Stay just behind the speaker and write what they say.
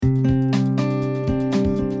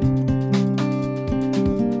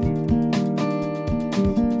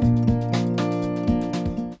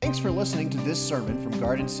sermon from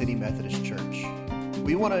Garden City Methodist Church.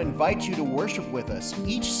 We want to invite you to worship with us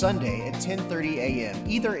each Sunday at 10:30 a.m.,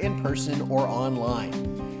 either in person or online.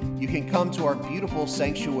 You can come to our beautiful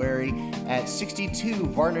sanctuary at 62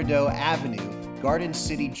 Varnado Avenue, Garden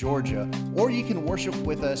City, Georgia, or you can worship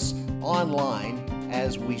with us online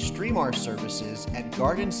as we stream our services at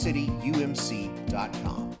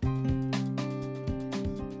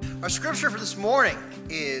gardencityumc.com. Our scripture for this morning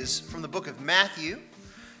is from the book of Matthew,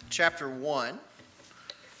 chapter 1.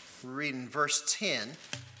 We're reading verse 18.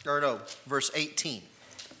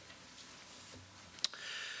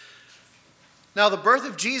 Now the birth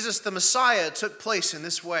of Jesus the Messiah took place in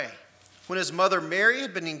this way. When his mother Mary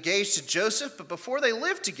had been engaged to Joseph, but before they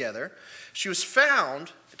lived together, she was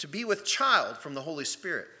found to be with child from the Holy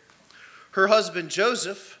Spirit. Her husband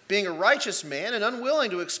Joseph, being a righteous man and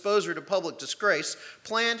unwilling to expose her to public disgrace,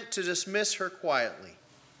 planned to dismiss her quietly.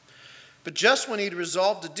 But just when he'd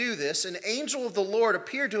resolved to do this, an angel of the Lord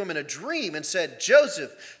appeared to him in a dream and said,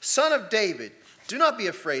 "Joseph, son of David, do not be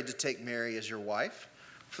afraid to take Mary as your wife,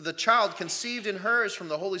 for the child conceived in her is from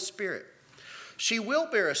the Holy Spirit. She will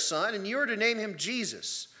bear a son, and you are to name him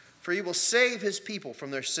Jesus, for he will save his people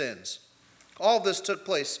from their sins." All this took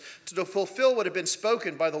place to fulfill what had been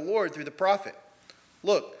spoken by the Lord through the prophet.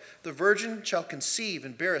 "Look, the virgin shall conceive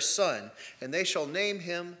and bear a son, and they shall name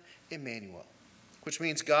him Emmanuel," which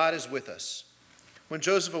means God is with us. When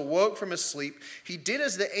Joseph awoke from his sleep, he did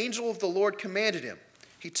as the angel of the Lord commanded him.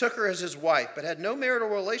 He took her as his wife, but had no marital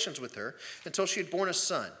relations with her until she had borne a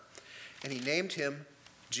son, and he named him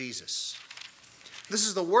Jesus. This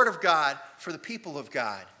is the word of God for the people of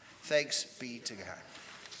God. Thanks be to God.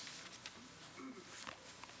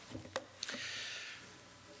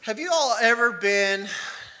 Have you all ever been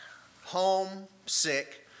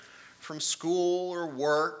homesick from school or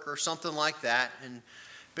work or something like that and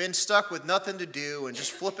been stuck with nothing to do and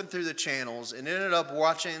just flipping through the channels and ended up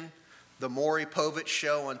watching the Maury Povich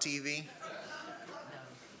show on TV?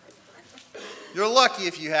 You're lucky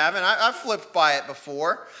if you haven't. I've flipped by it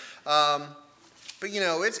before. But you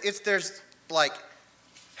know, there's like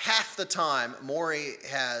half the time Maury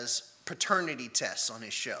has paternity tests on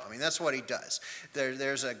his show. I mean, that's what he does.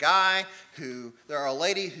 There's a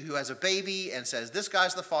lady who has a baby and says, "This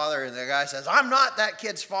guy's the father," and the guy says, "I'm not that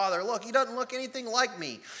kid's father. Look, he doesn't look anything like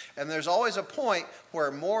me." And there's always a point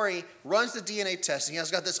where Maury runs the DNA test, and he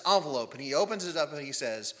has got this envelope, and he opens it up, and he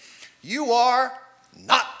says, "You are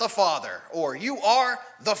not the father," or "You are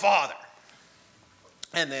the father."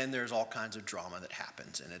 And then there's all kinds of drama that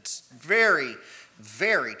happens, and it's very,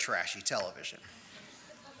 very trashy television.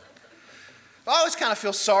 I always kind of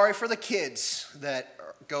feel sorry for the kids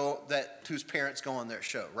whose parents go on their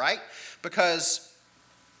show, right? Because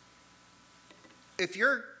if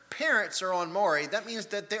your parents are on Maury, that means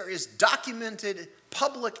that there is documented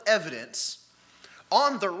public evidence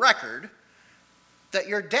on the record that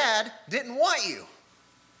your dad didn't want you,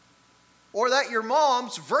 or that your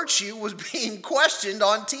mom's virtue was being questioned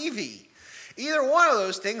on TV. Either one of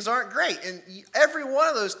those things aren't great, and every one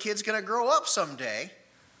of those kids is going to grow up someday.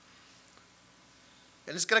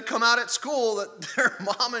 And it's going to come out at school that their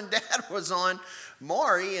mom and dad was on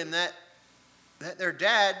Maury and that their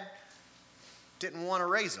dad didn't want to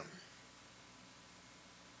raise them.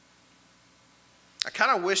 I kind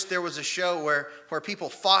of wish there was a show where people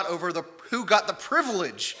fought over who got the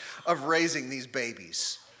privilege of raising these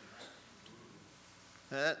babies.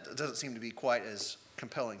 That doesn't seem to be quite as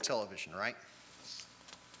compelling television, right?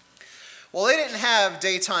 Well, they didn't have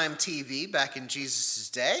daytime TV back in Jesus'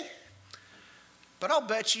 day. But I'll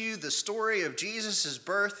bet you the story of Jesus'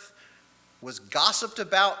 birth was gossiped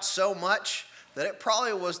about so much that it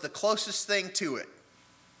probably was the closest thing to it.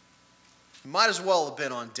 It might as well have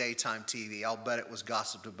been on daytime TV. I'll bet it was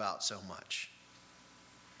gossiped about so much.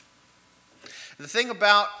 The thing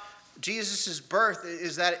about Jesus' birth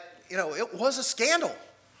is that, it was a scandal.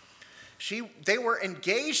 They were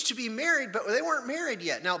engaged to be married, but they weren't married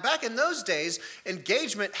yet. Now, back in those days,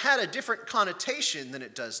 engagement had a different connotation than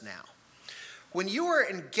it does now. When you were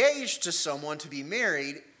engaged to someone to be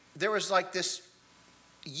married, there was like this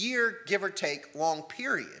year, give or take, long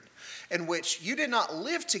period in which you did not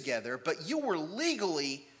live together, but you were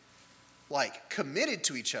legally committed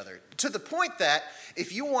to each other, to the point that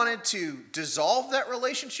if you wanted to dissolve that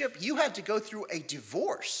relationship, you had to go through a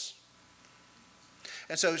divorce.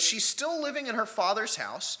 And so she's still living in her father's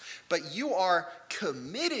house, but you are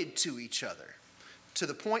committed to each other to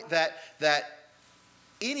the point that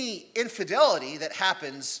any infidelity that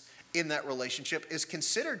happens in that relationship is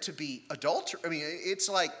considered to be adultery. I mean, it's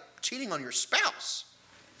like cheating on your spouse.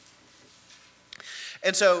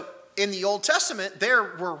 And so in the Old Testament, there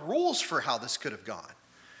were rules for how this could have gone.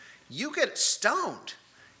 you get stoned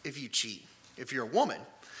if you cheat, if you're a woman,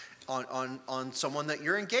 on someone that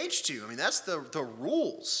you're engaged to. I mean, that's the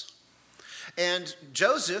rules. And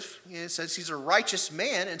Joseph, says he's a righteous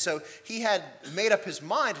man, and so he had made up his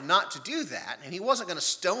mind not to do that, and he wasn't going to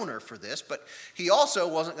stone her for this, but he also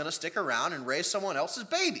wasn't going to stick around and raise someone else's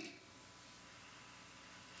baby.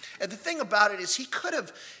 And the thing about it is he could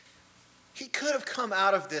have come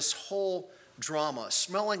out of this whole drama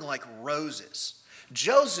smelling like roses.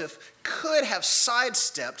 Joseph could have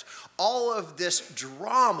sidestepped all of this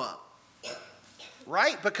drama,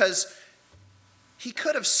 right? Because he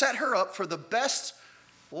could have set her up for the best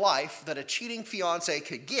life that a cheating fiance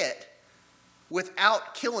could get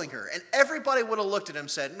without killing her. And everybody would have looked at him and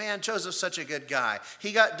said, man, Joseph's such a good guy.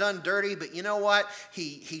 He got done dirty, but you know what?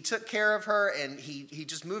 He took care of her, and he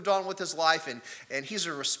just moved on with his life, and he's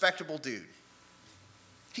a respectable dude.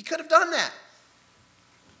 He could have done that.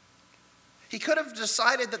 He could have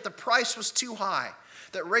decided that the price was too high,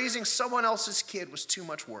 that raising someone else's kid was too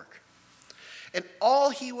much work. And all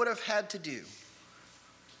he would have had to do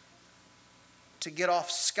to get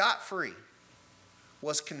off scot-free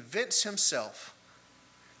was convince himself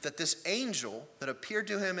that this angel that appeared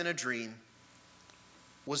to him in a dream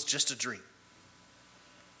was just a dream.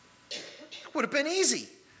 It would have been easy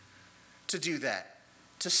to do that,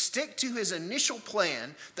 to stick to his initial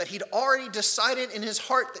plan that he'd already decided in his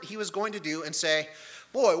heart that he was going to do and say,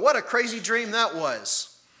 boy, what a crazy dream that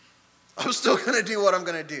was. I'm still going to do what I'm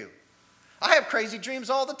going to do. I have crazy dreams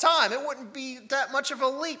all the time. It wouldn't be that much of a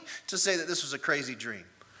leap to say that this was a crazy dream.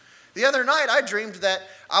 The other night, I dreamed that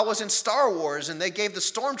I was in Star Wars and they gave the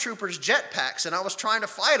stormtroopers jetpacks and I was trying to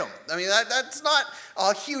fight them. I mean, that's not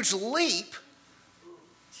a huge leap.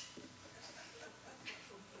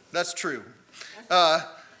 That's true.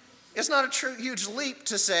 It's not a huge leap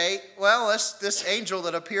to say, well, this angel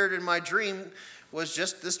that appeared in my dream was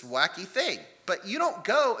just this wacky thing. But you don't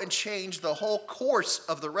go and change the whole course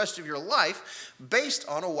of the rest of your life based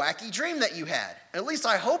on a wacky dream that you had. At least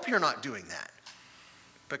I hope you're not doing that.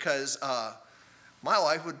 Because my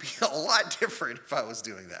life would be a lot different if I was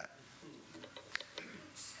doing that.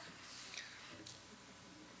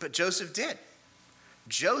 But Joseph did.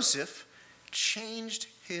 Joseph changed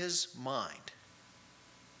his mind.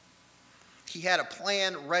 He had a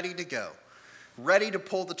plan ready to go, ready to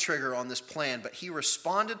pull the trigger on this plan, but he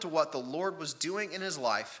responded to what the Lord was doing in his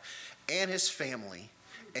life and his family,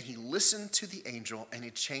 and he listened to the angel and he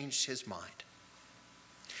changed his mind.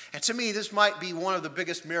 And to me, this might be one of the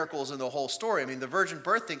biggest miracles in the whole story. I mean, the virgin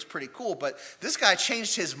birth thing's pretty cool, but this guy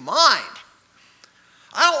changed his mind.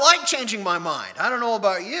 I don't like changing my mind. I don't know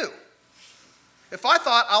about you. If I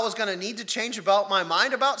thought I was going to need to change about my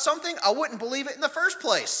mind about something, I wouldn't believe it in the first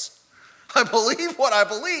place. I believe what I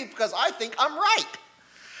believe because I think I'm right.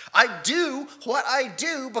 I do what I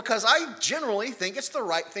do because I generally think it's the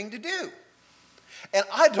right thing to do. And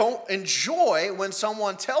I don't enjoy when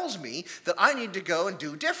someone tells me that I need to go and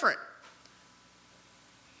do different.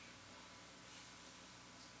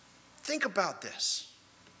 Think about this.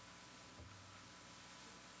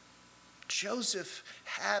 Joseph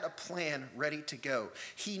had a plan ready to go.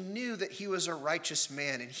 He knew that he was a righteous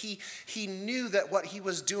man, and he knew that what he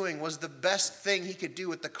was doing was the best thing he could do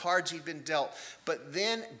with the cards he'd been dealt. But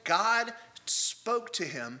then God spoke to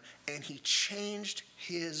him, and he changed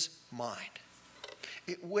his mind.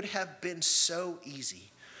 It would have been so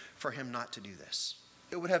easy for him not to do this.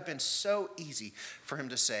 It would have been so easy for him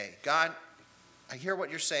to say, God, I hear what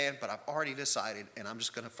you're saying, but I've already decided, and I'm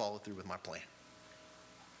just going to follow through with my plan.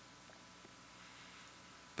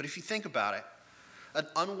 But if you think about it, an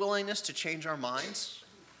unwillingness to change our minds,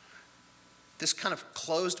 this kind of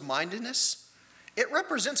closed-mindedness, it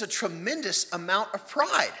represents a tremendous amount of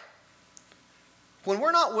pride. When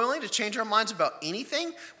we're not willing to change our minds about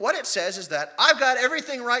anything, what it says is that I've got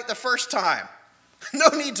everything right the first time. No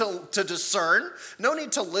need to discern, no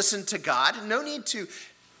need to listen to God, no need to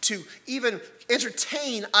even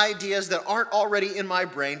entertain ideas that aren't already in my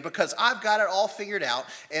brain because I've got it all figured out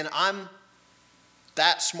and I'm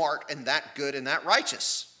that smart and that good and that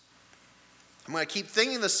righteous. I'm going to keep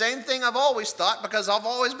thinking the same thing I've always thought because I've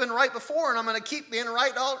always been right before, and I'm going to keep being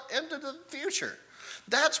right all into the future.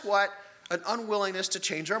 That's what an unwillingness to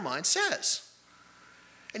change our mind says.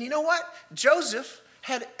 And you know what? Joseph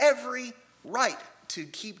had every right to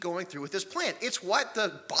keep going through with this plan. It's what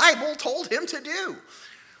the Bible told him to do.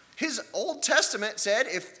 His Old Testament said,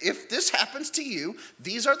 if this happens to you,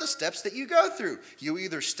 these are the steps that you go through. You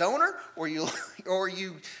either stone her or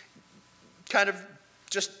you kind of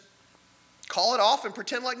just call it off and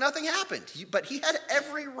pretend like nothing happened. But he had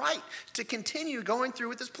every right to continue going through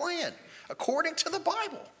with his plan, according to the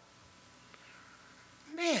Bible.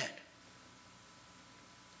 Man,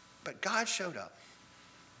 But God showed up,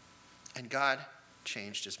 and God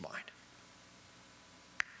changed his mind.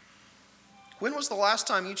 When was the last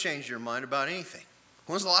time you changed your mind about anything?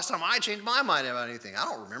 When was the last time I changed my mind about anything? I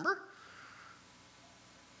don't remember.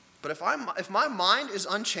 But if my mind is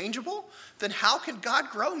unchangeable, then how can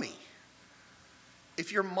God grow me?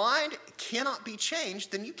 If your mind cannot be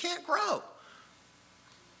changed, then you can't grow.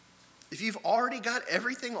 If you've already got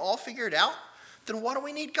everything all figured out, then what do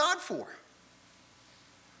we need God for?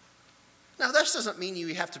 Now, this doesn't mean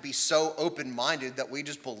you have to be so open-minded that we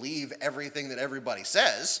just believe everything that everybody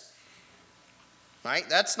says. Right?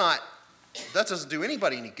 That doesn't do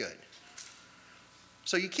anybody any good.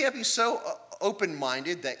 So you can't be so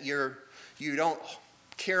open-minded that you don't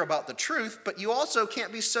care about the truth, but you also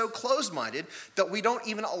can't be so closed-minded that we don't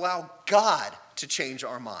even allow God to change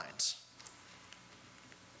our minds.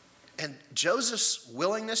 And Joseph's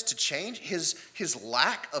willingness to change, his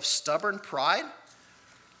lack of stubborn pride,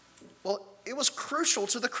 well, it was crucial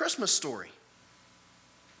to the Christmas story.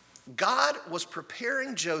 God was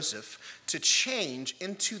preparing Joseph to change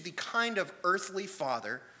into the kind of earthly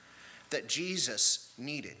father that Jesus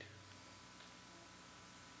needed.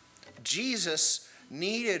 Jesus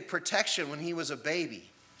needed protection when he was a baby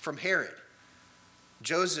from Herod.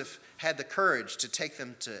 Joseph had the courage to take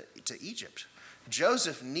them to Egypt.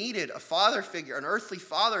 Joseph needed a father figure, an earthly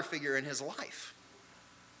father figure in his life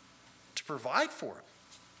to provide for him.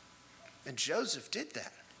 And Joseph did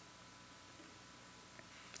that.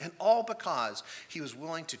 And all because he was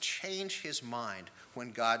willing to change his mind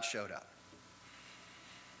when God showed up.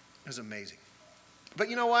 It was amazing. But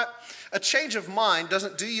you know what? A change of mind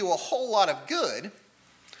doesn't do you a whole lot of good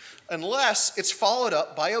unless it's followed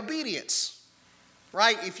up by obedience.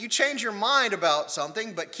 Right? If you change your mind about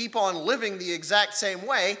something but keep on living the exact same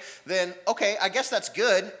way, then okay, I guess that's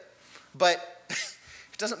good, but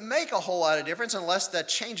it doesn't make a whole lot of difference unless that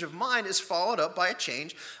change of mind is followed up by a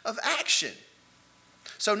change of action.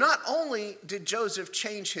 So not only did Joseph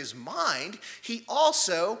change his mind, he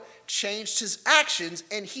also changed his actions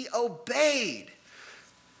and he obeyed.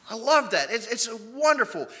 I love that. It's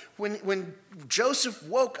wonderful. When Joseph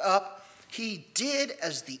woke up, he did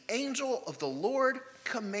as the angel of the Lord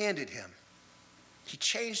commanded him. He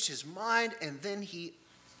changed his mind and then he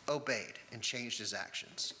obeyed and changed his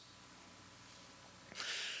actions.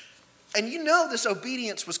 And you know this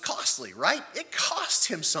obedience was costly, right? It cost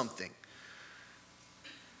him something.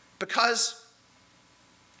 Because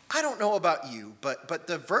I don't know about you, but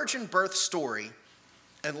the virgin birth story,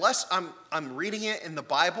 unless I'm reading it in the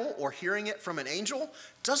Bible or hearing it from an angel,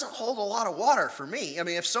 doesn't hold a lot of water for me. I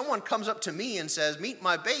mean, if someone comes up to me and says, "Meet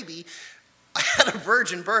my baby, I had a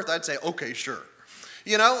virgin birth," I'd say, "Okay, sure."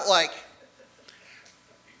 You know, like,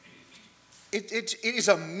 it is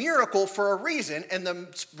a miracle for a reason, and the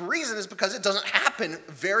reason is because it doesn't happen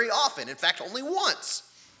very often. In fact, only once.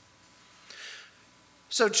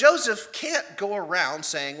 So Joseph can't go around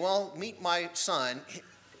saying, "Well, meet my son.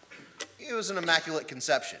 It was an immaculate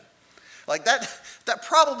conception." Like that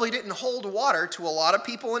probably didn't hold water to a lot of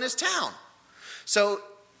people in his town. So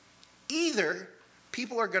either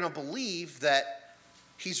people are going to believe that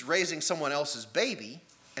he's raising someone else's baby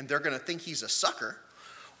and they're going to think he's a sucker,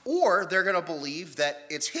 or they're going to believe that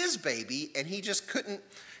it's his baby and he just couldn't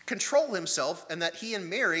control himself and that he and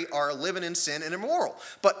Mary are living in sin and immoral.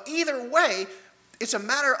 But either way, it's a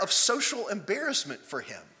matter of social embarrassment for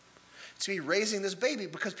him to be raising this baby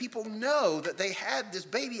because people know that they had this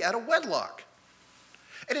baby out of wedlock.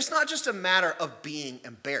 And it's not just a matter of being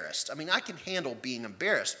embarrassed. I mean, I can handle being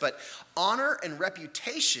embarrassed, but honor and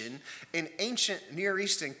reputation in ancient Near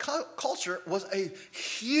Eastern culture was a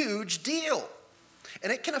huge deal.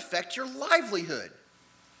 And it can affect your livelihood.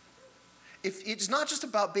 If it's not just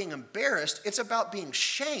about being embarrassed, it's about being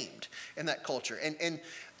shamed in that culture. And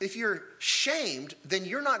if you're shamed, then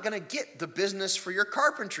you're not going to get the business for your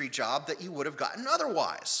carpentry job that you would have gotten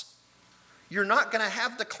otherwise. You're not going to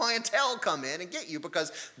have the clientele come in and get you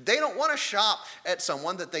because they don't want to shop at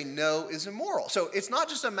someone that they know is immoral. So it's not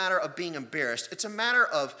just a matter of being embarrassed. It's a matter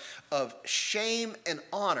of shame and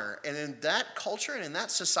honor. And in that culture and in that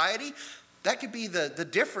society, that could be the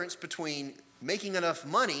difference between making enough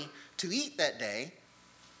money to eat that day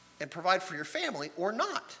and provide for your family or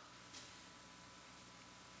not.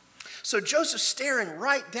 So Joseph's staring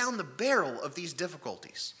right down the barrel of these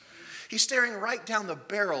difficulties. He's staring right down the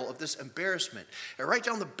barrel of this embarrassment and right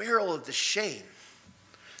down the barrel of the shame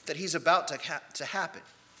that he's about to happen.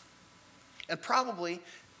 And probably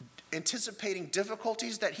anticipating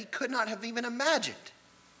difficulties that he could not have even imagined.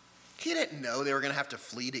 He didn't know they were going to have to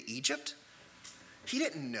flee to Egypt. He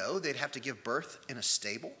didn't know they'd have to give birth in a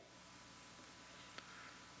stable.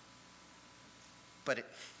 But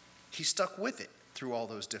He stuck with it through all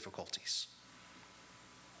those difficulties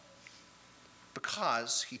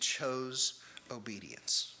because he chose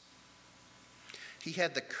obedience. He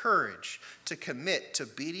had the courage to commit to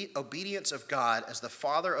obedience of God as the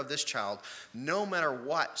father of this child, no matter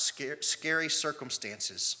what scary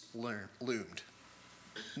circumstances loomed.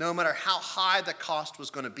 No matter how high the cost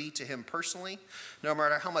was going to be to him personally, no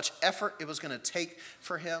matter how much effort it was going to take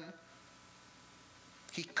for him,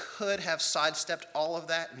 he could have sidestepped all of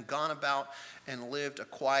that and gone about and lived a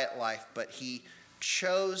quiet life, but he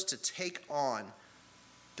chose to take on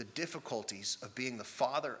the difficulties of being the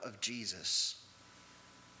father of Jesus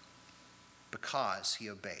because he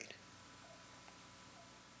obeyed.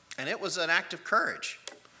 And it was an act of courage.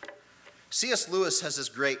 C.S. Lewis has this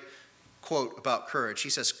great quote about courage. He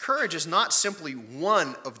says, "Courage is not simply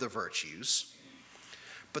one of the virtues,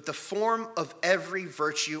 but the form of every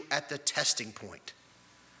virtue at the testing point,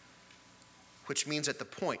 which means at the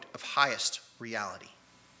point of highest reality."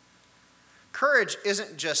 Courage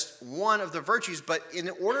isn't just one of the virtues, but in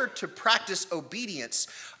order to practice obedience,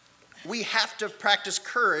 we have to practice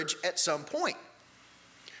courage at some point.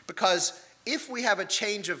 Because if we have a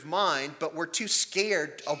change of mind, but we're too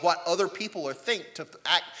scared of what other people are think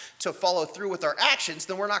to follow through with our actions,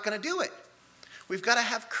 then we're not going to do it. We've got to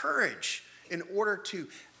have courage in order to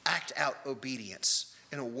act out obedience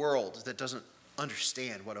in a world that doesn't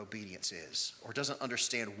understand what obedience is or doesn't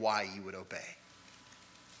understand why you would obey.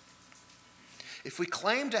 If we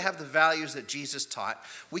claim to have the values that Jesus taught,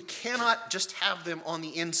 we cannot just have them on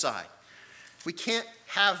the inside. We can't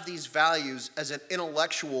have these values as an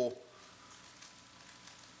intellectual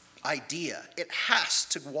idea. It has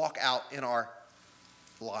to walk out in our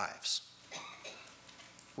lives.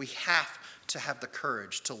 We have to have the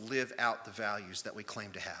courage to live out the values that we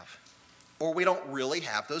claim to have, or we don't really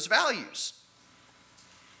have those values.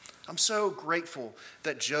 I'm so grateful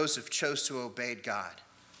that Joseph chose to obey God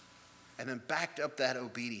and then backed up that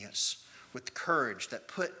obedience with courage that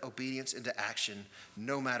put obedience into action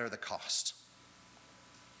no matter the cost.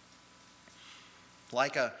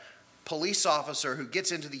 Like a police officer who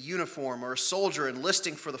gets into the uniform or a soldier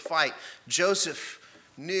enlisting for the fight, Joseph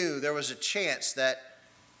knew there was a chance that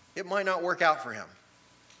it might not work out for him,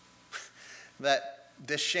 that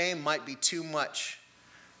the shame might be too much,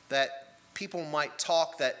 that people might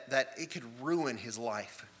talk that it could ruin his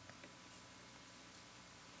life.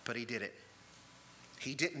 But he did it.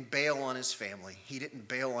 He didn't bail on his family. He didn't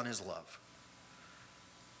bail on his love.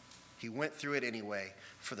 He went through it anyway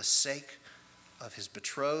for the sake of his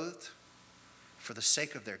betrothed, for the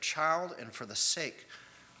sake of their child, and for the sake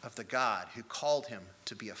of the God who called him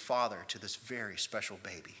to be a father to this very special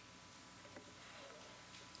baby.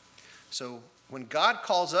 So when God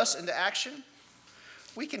calls us into action,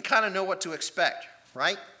 we can kind of know what to expect,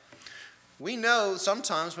 right? We know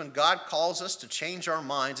sometimes when God calls us to change our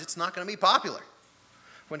minds, it's not going to be popular.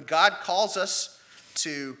 When God calls us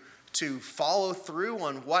to follow through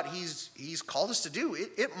on what he's called us to do,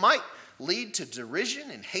 it might lead to derision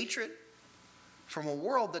and hatred from a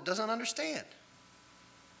world that doesn't understand.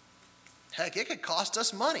 Heck, it could cost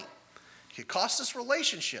us money. It could cost us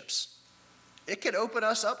relationships. It could open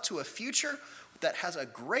us up to a future that has a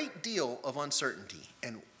great deal of uncertainty.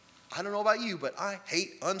 And I don't know about you, but I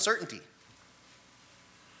hate uncertainty.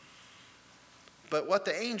 But what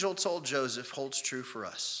the angel told Joseph holds true for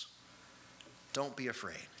us. Don't be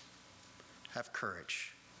afraid. Have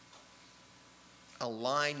courage.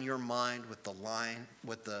 Align your mind with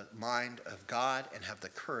the mind of God and have the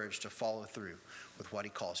courage to follow through with what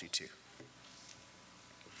he calls you to.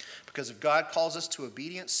 Because if God calls us to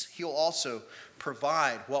obedience, he'll also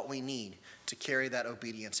provide what we need to carry that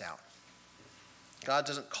obedience out. God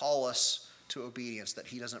doesn't call us to obedience that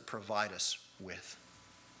he doesn't provide us with.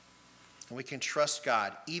 And we can trust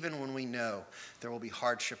God even when we know there will be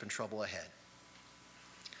hardship and trouble ahead.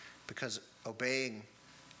 Because obeying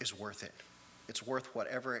is worth it. It's worth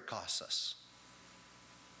whatever it costs us.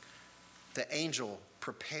 The angel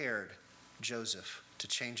prepared Joseph to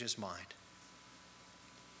change his mind.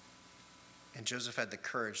 And Joseph had the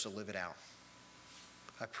courage to live it out.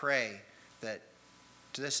 I pray that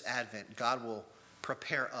to this Advent, God will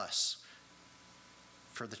prepare us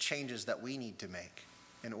for the changes that we need to make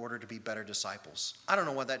in order to be better disciples. I don't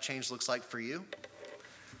know what that change looks like for you,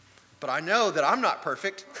 but I know that I'm not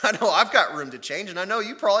perfect. I know I've got room to change, and I know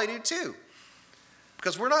you probably do too,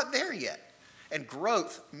 because we're not there yet. And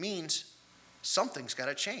growth means something's got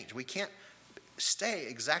to change. We can't stay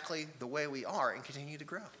exactly the way we are and continue to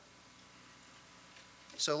grow.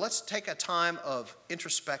 So let's take a time of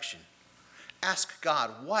introspection. Ask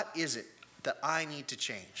God, what is it that I need to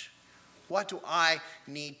change? What do I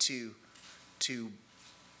need to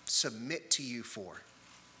submit to you for,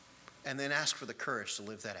 and then ask for the courage to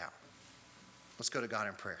live that out. Let's go to God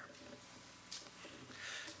in prayer.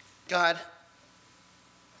 God,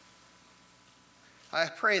 I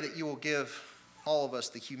pray that you will give all of us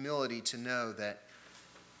the humility to know that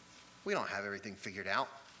we don't have everything figured out.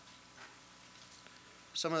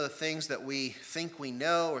 Some of the things that we think we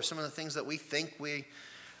know, or some of the things that we think we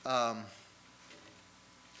have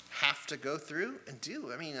to go through and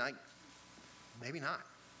do, maybe not.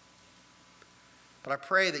 But I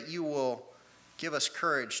pray that you will give us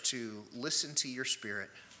courage to listen to your Spirit,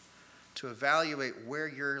 to evaluate where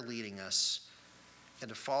you're leading us, and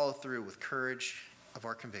to follow through with courage of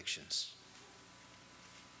our convictions.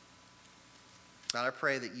 God, I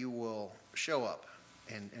pray that you will show up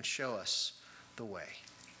and show us the way.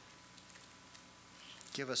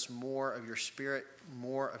 Give us more of your Spirit,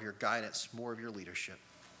 more of your guidance, more of your leadership.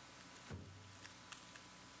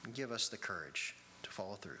 And give us the courage to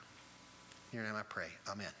follow through. In your name I pray.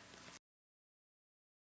 Amen.